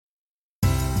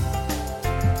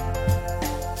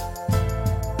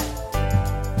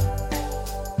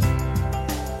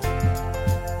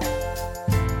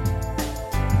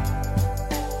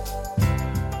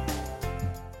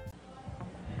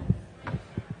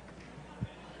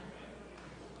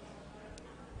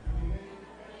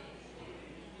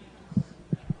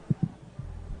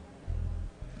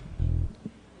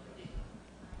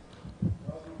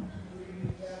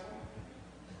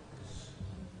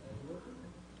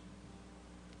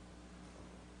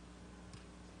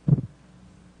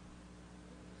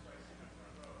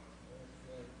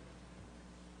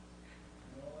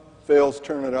fails,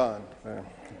 turn it on.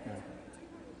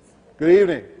 Good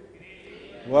evening.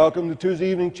 Welcome to Tuesday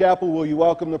Evening Chapel. Will you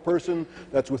welcome the person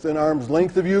that's within arm's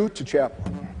length of you to chapel?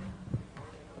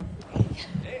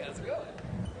 Hey, how's it going?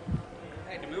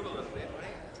 I had to move a little bit,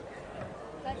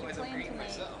 right? Otherwise I'm hurting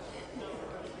myself.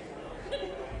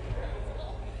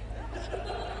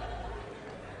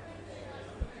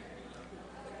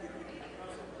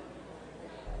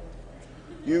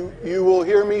 You will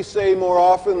hear me say more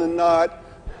often than not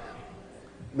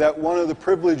that one of the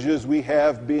privileges we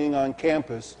have being on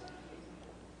campus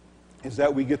is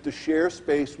that we get to share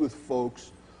space with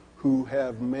folks who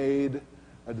have made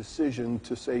a decision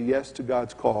to say yes to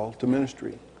God's call to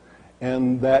ministry.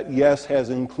 And that yes has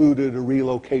included a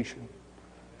relocation.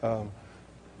 Doug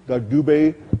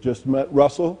Dubé just met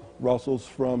Russell. Russell's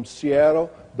from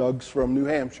Seattle. Doug's from New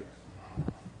Hampshire.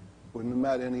 Wouldn't have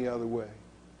met any other way.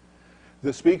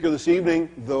 The speaker this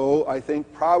evening, though, I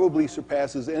think probably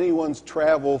surpasses anyone's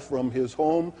travel from his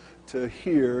home to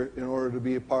here in order to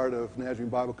be a part of Nazarene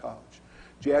Bible College.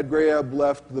 Jad Ghrayyeb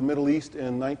left the Middle East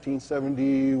in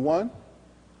 1971,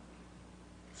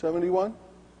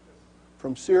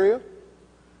 from Syria,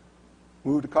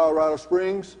 moved to Colorado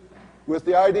Springs with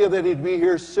the idea that he'd be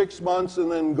here 6 months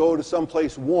and then go to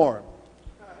someplace warm.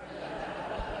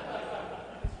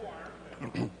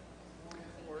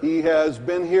 He has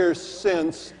been here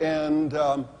since, and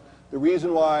the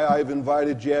reason why I've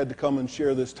invited Jad to come and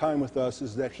share this time with us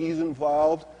is that he's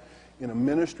involved in a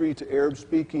ministry to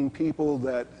Arab-speaking people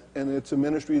and it's a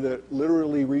ministry that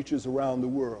literally reaches around the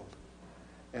world.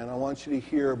 And I want you to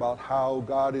hear about how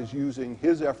God is using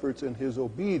his efforts and his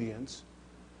obedience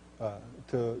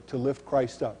to lift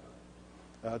Christ up,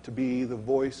 to be the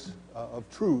voice of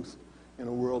truth in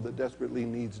a world that desperately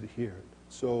needs to hear it.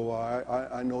 So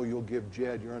I know you'll give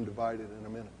Jed your undivided in a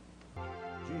minute.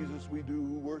 Jesus, we do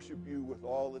worship you with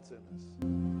all that's in us.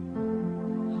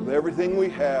 With everything we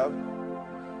have,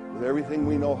 with everything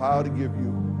we know how to give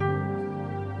you,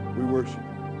 we worship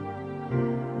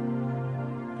you.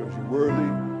 Because you're worthy,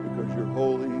 because you're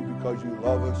holy, because you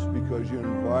love us, because you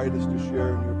invite us to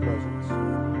share in your presence.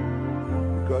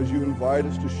 Because you invite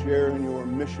us to share in your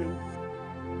mission.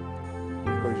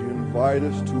 Because you invite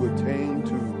us to attain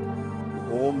to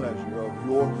whole measure of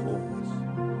your fullness.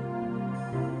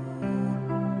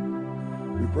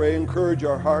 We pray, encourage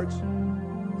our hearts,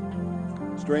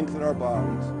 strengthen our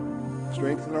bodies,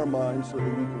 strengthen our minds so that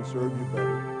we can serve you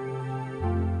better.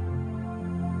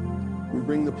 We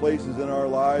bring the places in our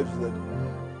lives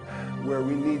where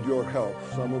we need your help.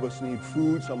 Some of us need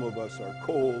food, some of us are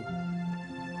cold,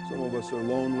 some of us are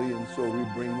lonely, and so we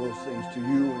bring those things to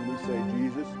you and we say,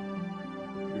 Jesus,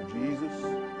 you're Jesus,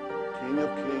 King of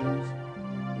Kings,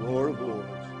 Lord of Lords.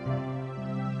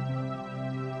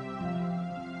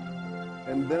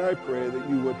 And then I pray that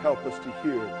you would help us to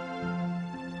hear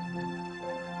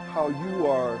how you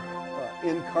are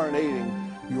incarnating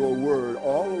your word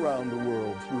all around the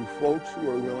world through folks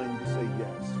who are willing to say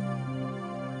yes.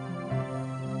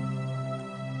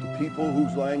 To people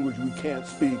whose language we can't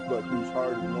speak but whose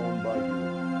heart is known by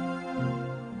you.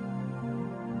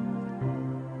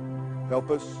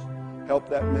 Help us, help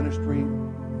that ministry.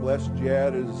 Bless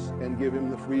Jad and give him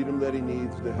the freedom that he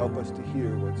needs to help us to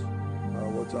hear what's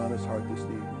on his heart this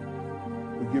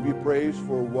evening. We give you praise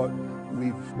for what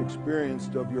we've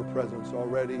experienced of your presence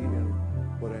already and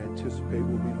what I anticipate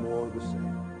will be more of the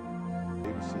same.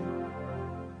 ABC.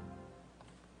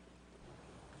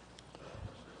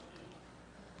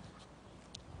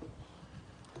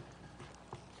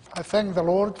 I thank the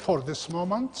Lord for this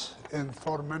moment and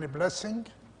for many blessings.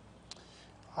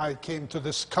 I came to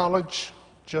this college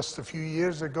just a few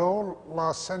years ago,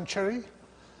 last century,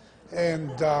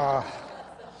 and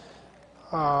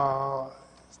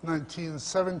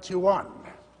 1971.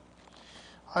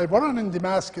 I born in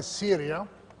Damascus, Syria,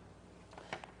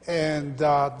 and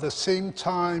at the same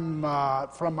time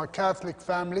from a Catholic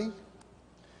family.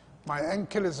 My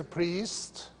uncle is a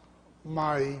priest.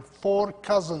 My 4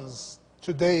 cousins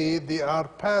today, they are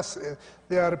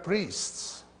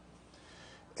priests.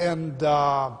 And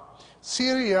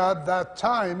Syria at that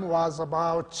time was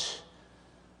about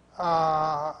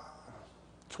 20%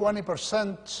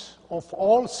 of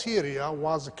all Syria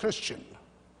was Christian.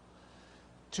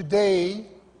 Today,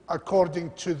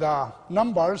 according to the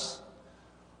numbers,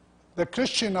 the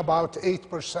Christian about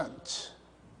 8%.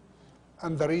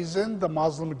 And the reason, the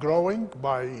Muslim growing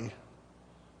by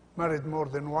married more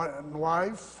than one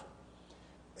wife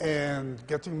and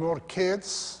getting more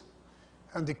kids,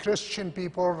 and the Christian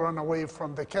people run away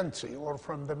from the country or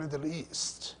from the Middle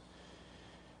East.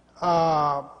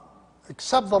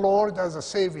 Accept the Lord as a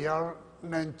Savior,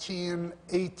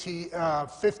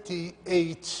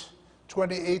 1958,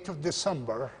 28th of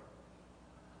December,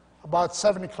 about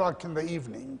 7 o'clock in the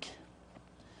evening.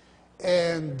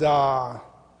 And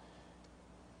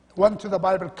went to the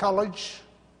Bible College,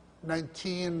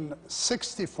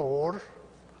 1964,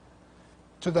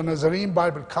 to the Nazarene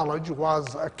Bible College.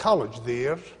 Was a college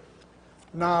there.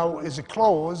 Now is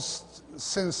closed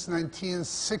since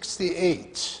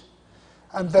 1968.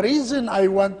 And the reason I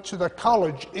went to the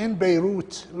college in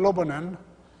Beirut, Lebanon,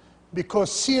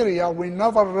 because Syria, we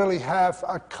never really have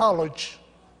a college,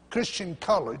 Christian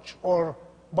college or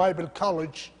Bible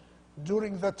college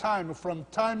during the time, from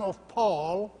time of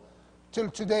Paul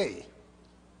till today.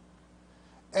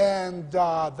 And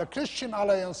the Christian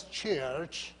Alliance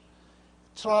Church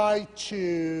tried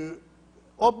to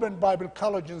open Bible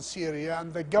college in Syria,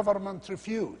 and the government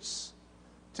refused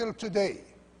till today.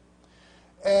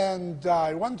 And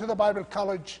I went to the Bible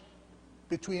college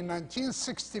between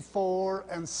 1964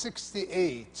 and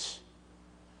 68.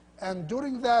 And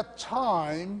during that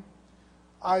time,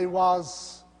 I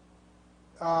was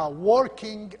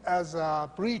working as a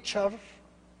preacher,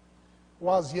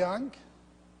 was young,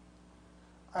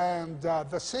 and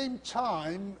at the same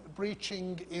time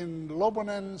preaching in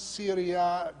Lebanon,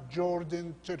 Syria,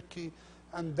 Jordan, Turkey,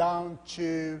 and down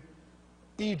to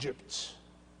Egypt.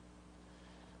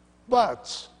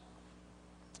 But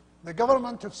the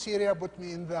government of Syria put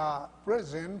me in the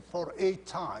prison for 8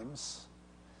 times.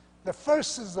 The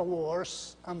first is the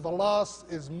worst, and the last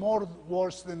is more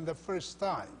worse than the first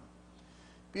time.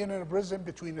 Being in a prison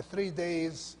between 3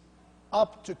 days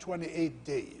up to 28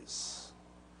 days.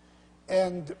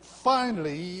 And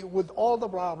finally, with all the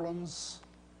problems,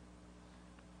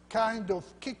 kind of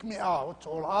kicked me out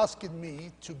or asked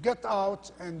me to get out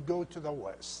and go to the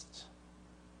West.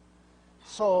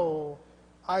 So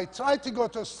I tried to go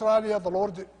to Australia. The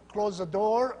Lord closed the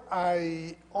door.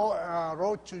 I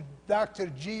wrote to Dr.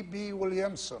 G.B.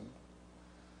 Williamson.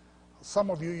 Some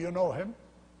of you know him.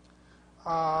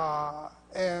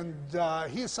 And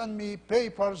he sent me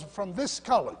papers from this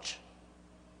college.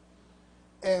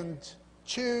 And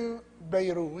to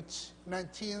Beirut,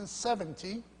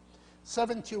 1970,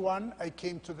 71, I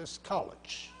came to this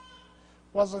college.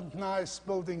 Wasn't nice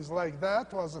buildings like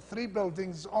that. Was 3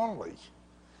 buildings only.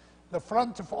 The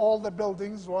front of all the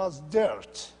buildings was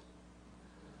dirt.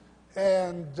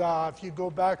 And if you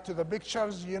go back to the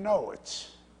pictures, you know it.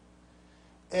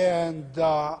 And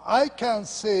I can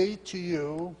say to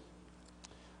you,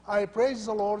 I praise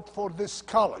the Lord for this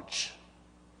college.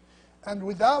 And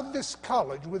without this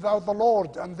college, without the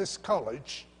Lord and this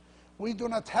college, we do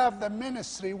not have the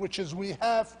ministry which is we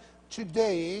have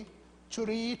today to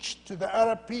reach to the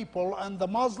Arab people and the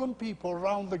Muslim people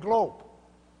around the globe.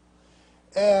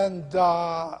 And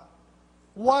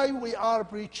why we are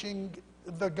preaching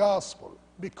the gospel?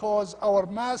 Because our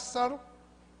master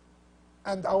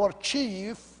and our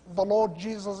chief, the Lord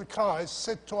Jesus Christ,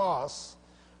 said to us,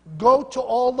 go to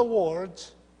all the world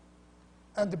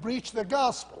and preach the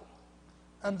gospel.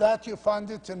 And that you find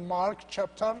it in Mark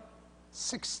chapter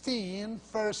 16,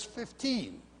 verse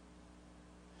 15.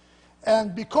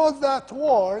 And because that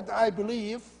word, I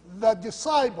believe, the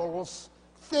disciples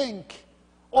think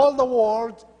all the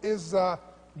world is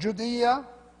Judea,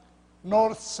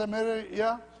 North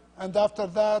Samaria, and after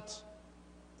that,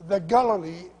 the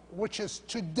Galilee, which is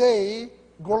today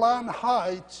Golan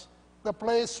Heights, the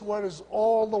place where is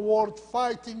all the world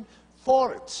fighting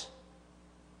for it.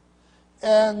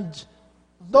 And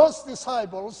those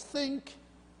disciples think,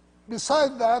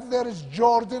 beside that, there is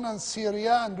Jordan and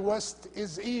Syria, and west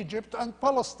is Egypt and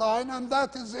Palestine, and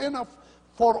that is enough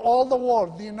for all the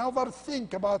world. They never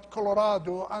think about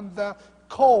Colorado and the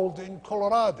cold in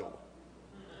Colorado.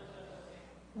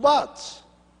 But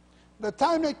the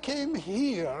time I came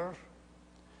here,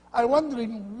 I'm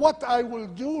wondering what I will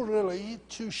do really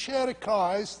to share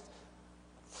Christ.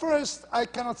 First, I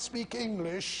cannot speak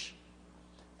English.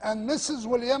 And Mrs.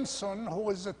 Williamson, who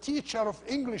was a teacher of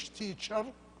English teacher,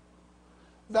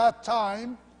 that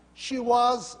time, she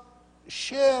was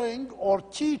sharing or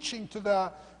teaching to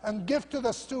the, and give to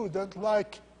the student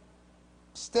like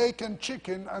steak and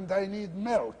chicken, and I need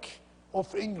milk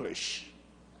of English.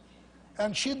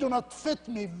 And she do not fit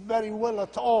me very well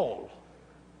at all.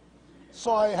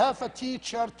 So I have a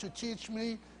teacher to teach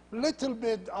me a little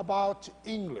bit about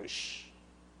English.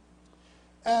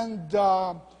 And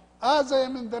as I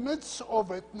am in the midst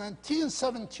of it,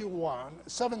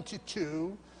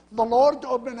 1972, the Lord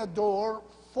opened a door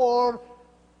for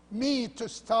me to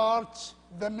start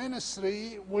the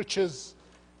ministry, which is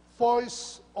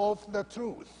Voice of the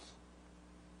Truth.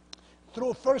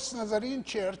 Through First Nazarene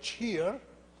Church here,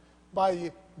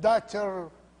 by Dr.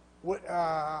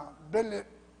 Bill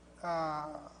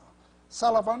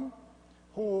Sullivan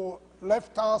who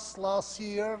left us last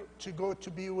year to go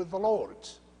to be with the Lord.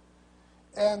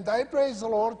 And I praise the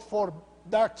Lord for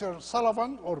Dr.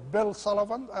 Sullivan, or Bill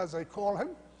Sullivan, as I call him.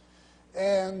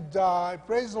 And I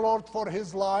praise the Lord for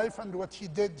his life and what he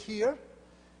did here.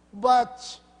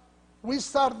 But we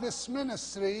start this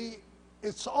ministry,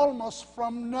 it's almost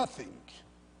from nothing.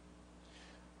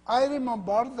 I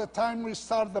remember the time we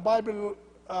started the Bible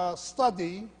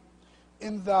study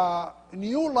in the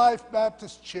New Life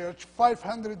Baptist Church,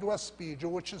 500 West Pijo,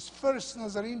 which is First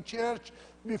Nazarene Church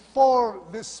before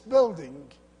this building.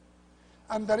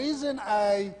 And the reason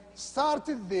I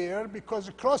started there, because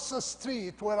across the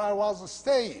street where I was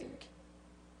staying,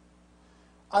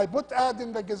 I put ad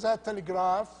in the Gazette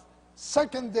Telegraph.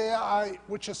 Second day,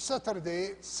 which is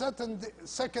Saturday,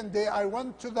 second day I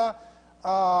went to the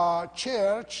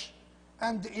church,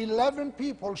 and 11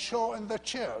 people show in the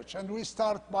church, and we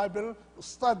start Bible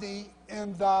study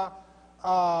in the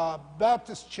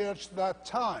Baptist church that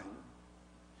time.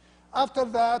 After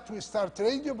that, we start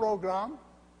radio program,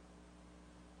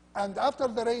 and after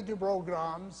the radio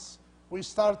programs, we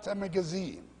start a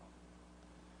magazine,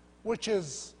 which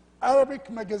is Arabic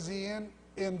magazine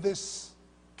in this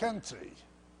country.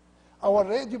 Our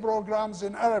radio programs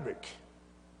in Arabic,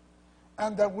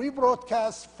 and then we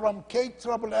broadcast from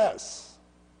KSSS.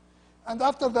 And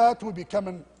after that, we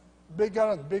becoming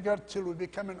bigger and bigger till we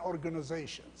becoming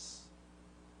organizations.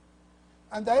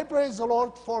 And I praise the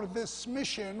Lord for this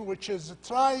mission, which is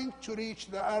trying to reach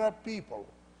the Arab people.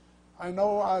 I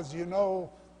know, as you know,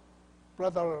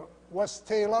 Brother Wes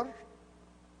Taylor,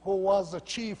 who was the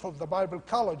chief of the Bible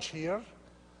College here,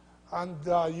 and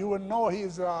you will know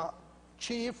he's a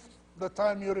chief the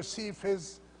time you receive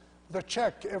the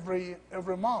check every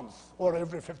month or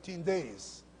every 15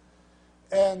 days.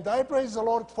 And I praise the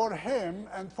Lord for him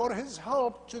and for his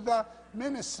help to the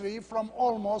ministry from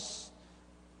almost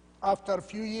after a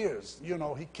few years. You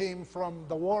know, he came from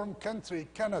the warm country,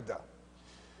 Canada.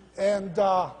 And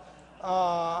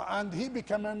he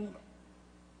became a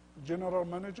general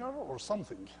manager or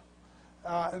something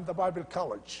in the Bible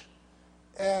College.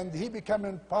 And he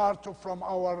becoming part of from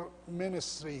our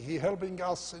ministry. He helping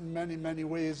us in many, many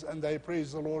ways, and I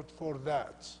praise the Lord for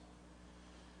that.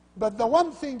 But the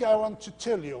one thing I want to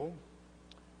tell you,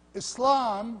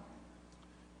 Islam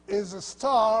is a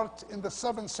start in the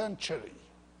 7th century.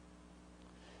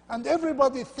 And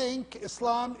everybody think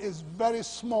Islam is very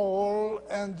small,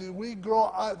 and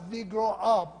they grow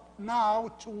up now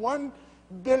to 1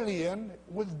 billion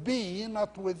with B,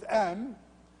 not with M,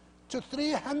 to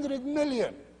 300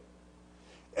 million.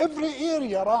 Every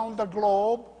area around the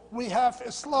globe, we have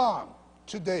Islam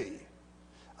today.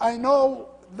 I know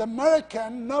the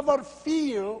American never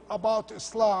feel about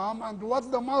Islam and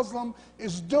what the Muslim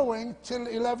is doing till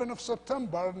 11th of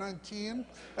September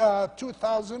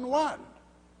 2001.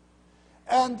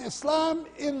 And Islam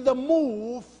in the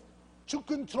move to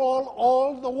control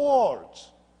all the world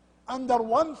under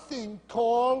one thing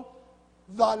called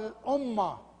the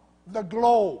Ummah, the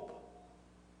globe.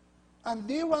 And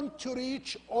they want to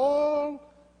reach all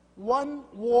one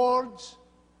world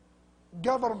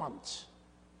government.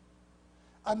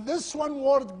 And this one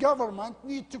world government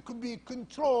needs to be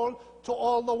controlled to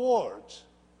all the world.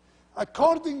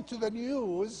 According to the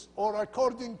news, or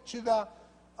according to the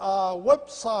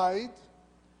website,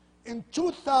 in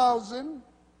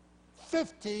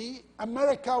 2050,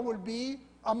 America will be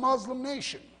a Muslim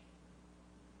nation.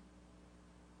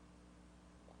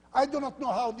 I do not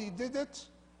know how they did it,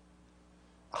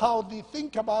 how they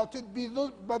think about it,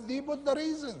 but they put the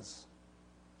reasons.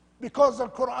 Because the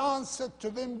Quran said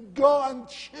to them, go and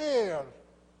share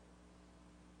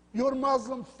your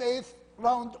Muslim faith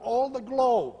around all the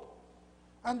globe.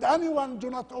 And anyone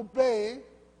do not obey,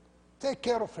 take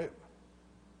care of him.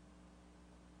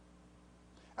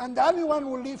 And anyone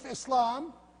who leave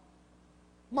Islam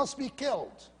must be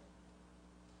killed.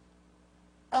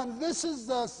 And this is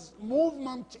the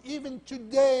movement even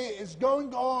today is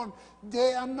going on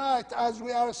day and night as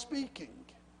we are speaking.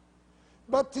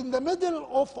 But in the middle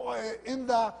of, in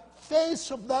the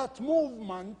face of that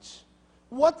movement,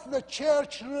 what the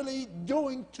church really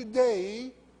doing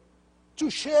today to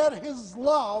share his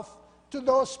love to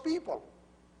those people?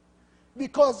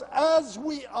 Because as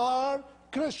we are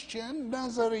Christian,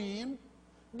 Nazarene,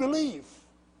 believe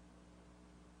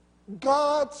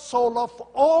God so loved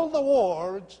all the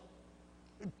world,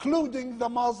 including the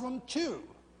Muslim too.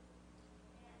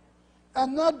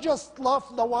 And not just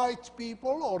love the white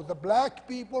people or the black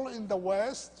people in the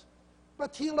West,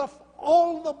 but he loved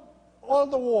all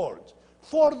the world.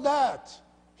 For that,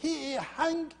 he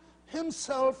hung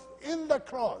himself in the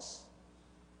cross.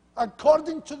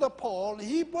 According to the Paul,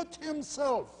 he put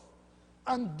himself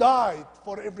and died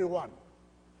for everyone.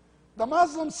 The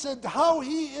Muslims said how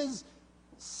he is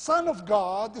Son of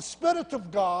God, the Spirit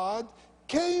of God,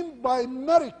 came by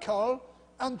miracle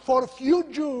and for a few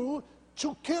Jews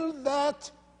to kill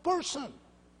that person.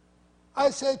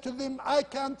 I say to them, I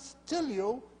can't tell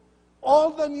you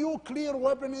all the nuclear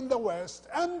weapon in the West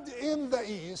and in the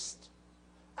East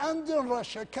and in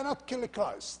Russia cannot kill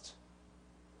Christ.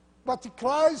 But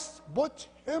Christ put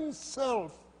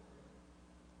himself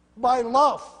by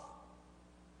love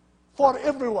for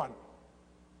everyone.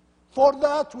 For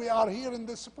that we are here in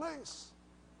this place.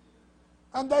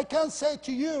 And I can say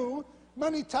to you,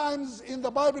 many times in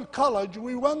the Bible college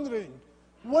we're wondering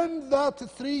when that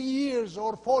 3 years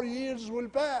or 4 years will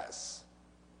pass.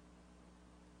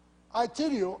 I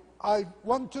tell you, I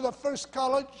went to the first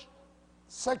college,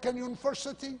 second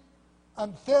university,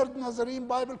 and third Nazarene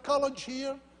Bible College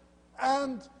here,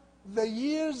 and the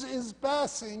years is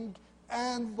passing,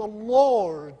 and the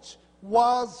Lord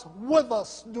was with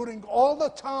us during all the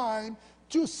time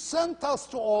to send us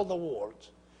to all the world,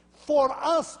 for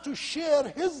us to share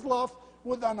his love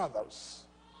with others.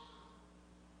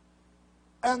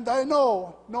 And I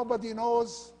know nobody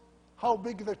knows how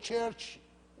big the church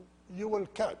you will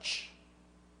catch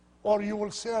or you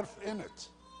will serve in it.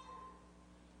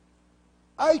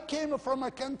 I came from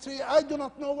a country, I do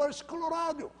not know where is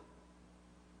Colorado.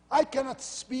 I cannot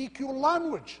speak your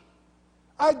language.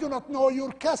 I do not know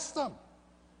your custom.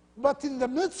 But in the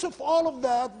midst of all of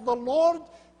that, the Lord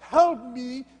helped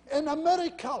me in a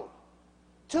miracle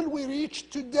till we reach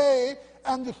today,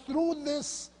 and through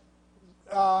this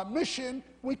mission,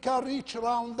 we can reach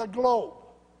around the globe.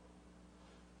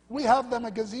 We have the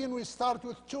magazine, we start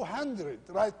with 200.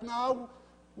 Right now,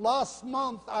 last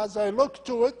month, as I looked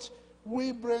to it,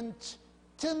 we print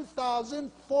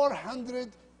 10,400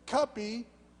 copies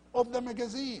of the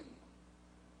magazine.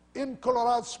 In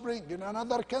Colorado Springs, in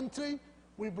another country,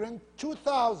 we print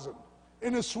 2,000.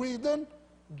 In Sweden,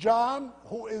 John,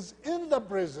 who is in the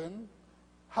prison,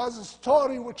 has a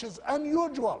story which is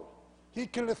unusual. He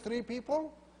killed 3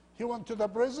 people. He went to the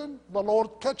prison. The Lord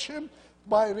catch him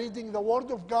by reading the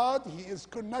Word of God. He is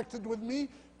connected with me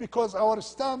because our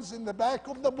stamps in the back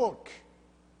of the book.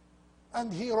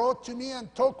 And he wrote to me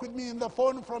and talked with me in the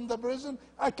phone from the prison.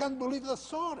 I can't believe the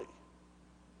story.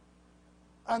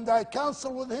 And I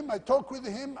counsel with him, I talk with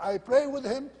him, I pray with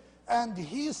him, and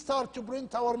he started to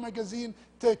print our magazine,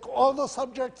 take all the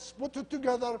subjects, put it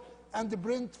together, and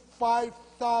print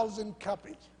 5,000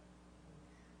 copies.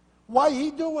 Why he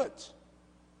do it?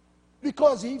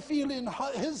 Because he feel in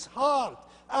his heart,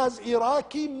 as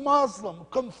Iraqi Muslim,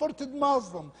 converted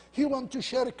Muslim, he want to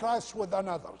share Christ with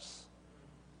others.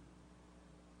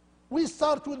 We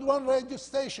start with 1 radio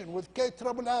station, with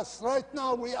KSSS. Right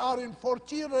now we are in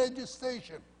 14 radio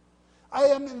stations. I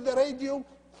am in the radio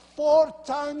 4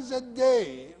 times a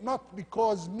day, not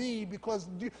because me, because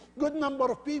good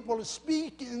number of people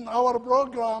speak in our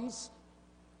programs.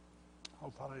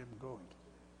 How far I am going?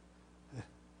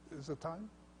 Is the time?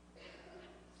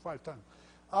 5 times.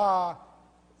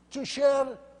 To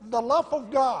share the love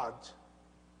of God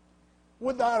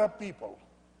with the Arab people.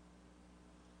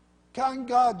 Can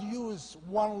God use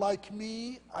one like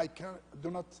me?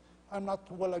 I'm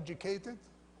not well educated.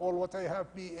 All what I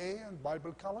have BA and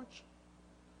Bible college.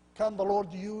 Can the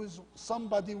Lord use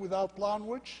somebody without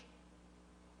language,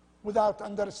 without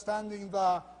understanding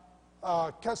the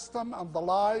custom and the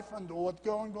life and what's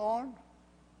going on?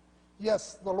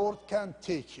 Yes, the Lord can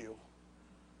take you,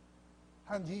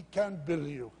 and he can build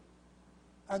you,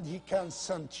 and he can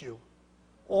send you.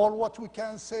 All what we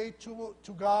can say to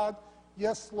God,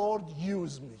 yes, Lord,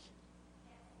 use me.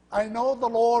 I know the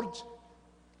Lord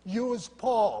used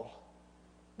Paul,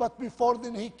 but before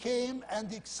then he came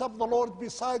and accepted the Lord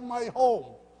beside my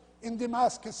home in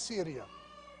Damascus, Syria.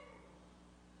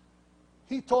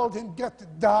 He told him,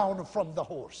 get down from the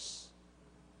horse,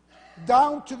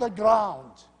 down to the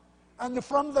ground, and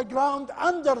from the ground,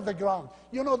 under the ground.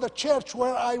 You know, the church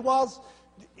where I was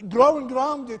growing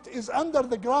grounded is under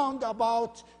the ground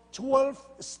about 12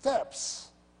 steps.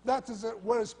 That is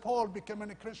where Paul became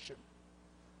a Christian.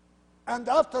 And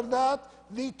after that,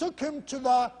 they took him to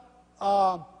the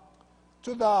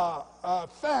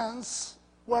fence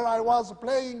where I was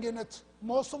playing in it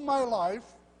most of my life,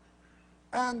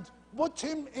 and put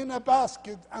him in a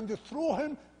basket and threw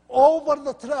him over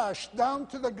the trash down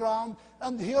to the ground,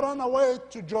 and he ran away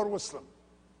to Jerusalem.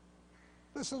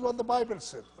 This is what the Bible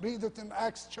said. Read it in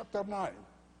Acts chapter 9.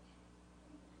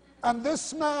 And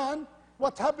this man,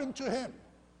 what happened to him?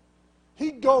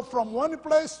 He'd go from one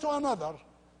place to another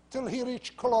till he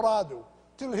reached Colorado,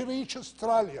 till he reached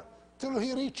Australia, till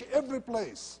he reached every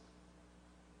place.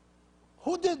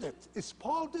 Who did it? Is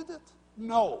Paul did it?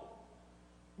 No.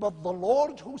 But the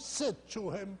Lord who said to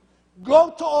him,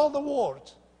 go to all the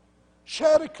world,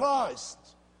 share Christ,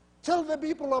 tell the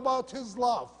people about his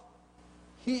love.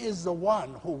 He is the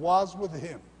one who was with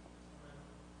him.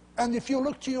 And if you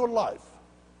look to your life,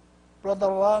 Brother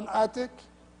Ron Attic,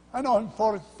 I know him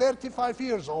for 35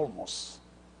 years almost.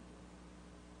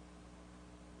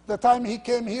 The time he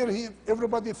came here,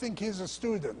 everybody think he's a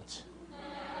student.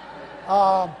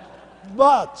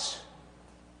 But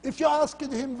if you asked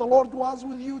him, the Lord was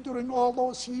with you during all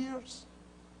those years,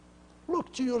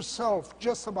 look to yourself,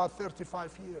 just about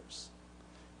 35 years.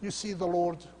 You see the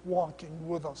Lord walking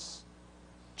with us,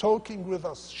 talking with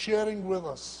us, sharing with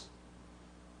us,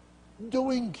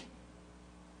 doing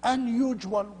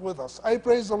unusual with us. I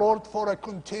praise the Lord for a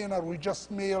container we just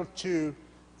mailed to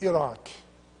Iraq.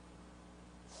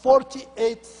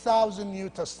 48,000 New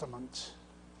Testament,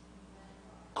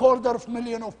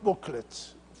 250,000 of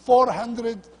booklets,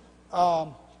 400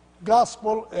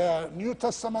 Gospel New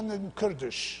Testament in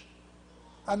Kurdish.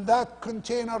 And that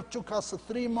container took us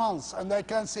 3 months. And I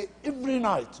can say every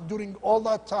night during all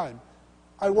that time,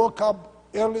 I woke up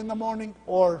early in the morning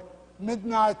or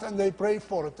midnight and I prayed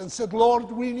for it and said,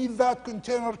 Lord, we need that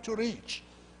container to reach.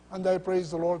 And I praise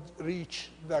the Lord,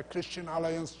 reach the Christian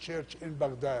Alliance Church in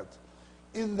Baghdad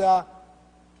in the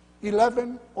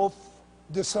 11th of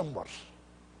December.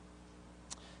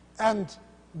 And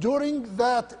during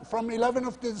that, from 11th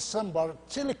of December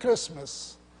till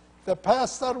Christmas, the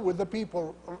pastor with the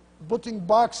people putting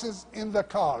boxes in the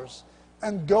cars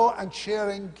and go and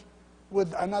sharing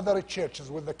with another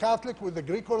churches, with the Catholic, with the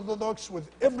Greek Orthodox, with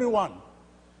everyone.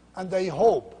 And I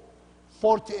hope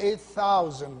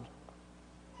 48,000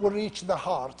 will reach the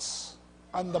hearts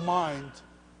and the mind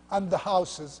and the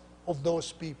houses of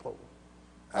those people.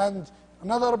 And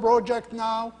another project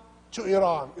now to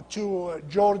Iraq, to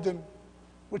Jordan,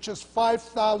 which is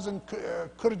 5,000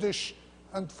 Kurdish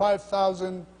and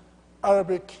 5,000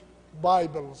 Arabic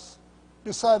Bibles.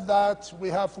 Besides that, we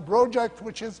have a project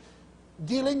which is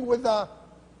dealing with a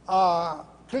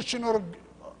Christian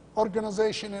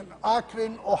organization in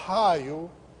Akron, Ohio.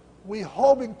 We're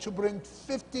hoping to bring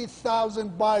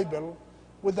 50,000 Bible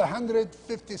with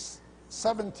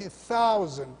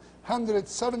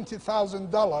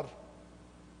 $170,000.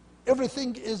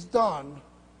 Everything is done.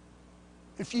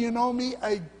 If you know me,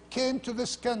 I came to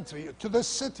this country, to this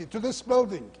city, to this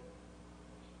building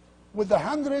with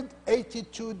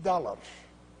 $182.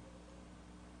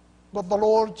 But the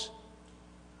Lord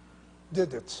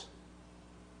did it.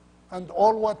 And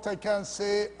all what I can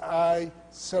say, I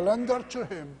surrendered to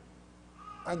him,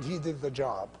 and he did the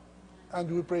job. And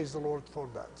we praise the Lord for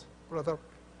that. Brother.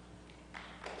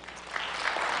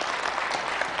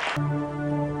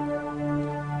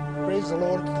 Praise the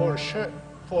Lord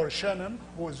for Shannon,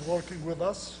 who is working with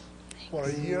us for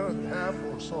a year and a half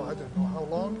or so, I don't know how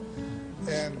long.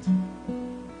 And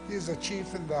he's a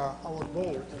chief in our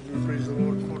board, and we praise the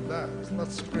Lord for that.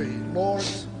 Let's pray. Lord,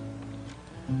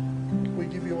 we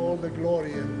give you all the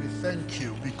glory and we thank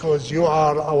you because you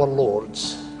are our Lord.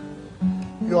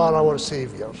 You are our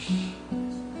Savior.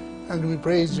 And we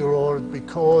praise you, Lord,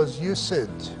 because you said,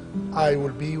 I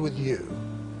will be with you.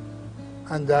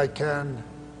 And I can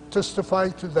testify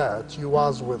to that. You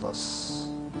was with us.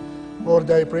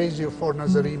 Lord, I praise you for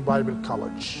Nazarene Bible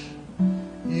College.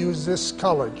 Use this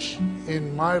college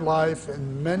in my life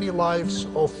and many lives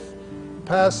of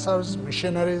pastors,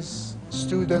 missionaries,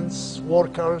 students,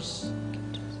 workers.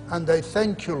 And I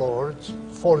thank you, Lord,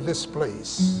 for this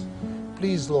place.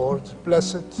 Please, Lord,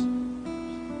 bless it.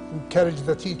 Encourage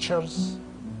the teachers,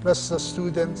 bless the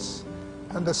students.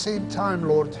 And at the same time,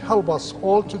 Lord, help us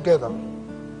all together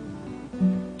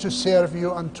to serve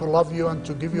you and to love you and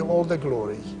to give you all the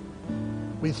glory.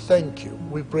 We thank you.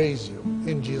 We praise you.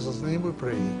 In Jesus' name we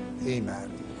pray.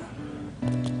 Amen.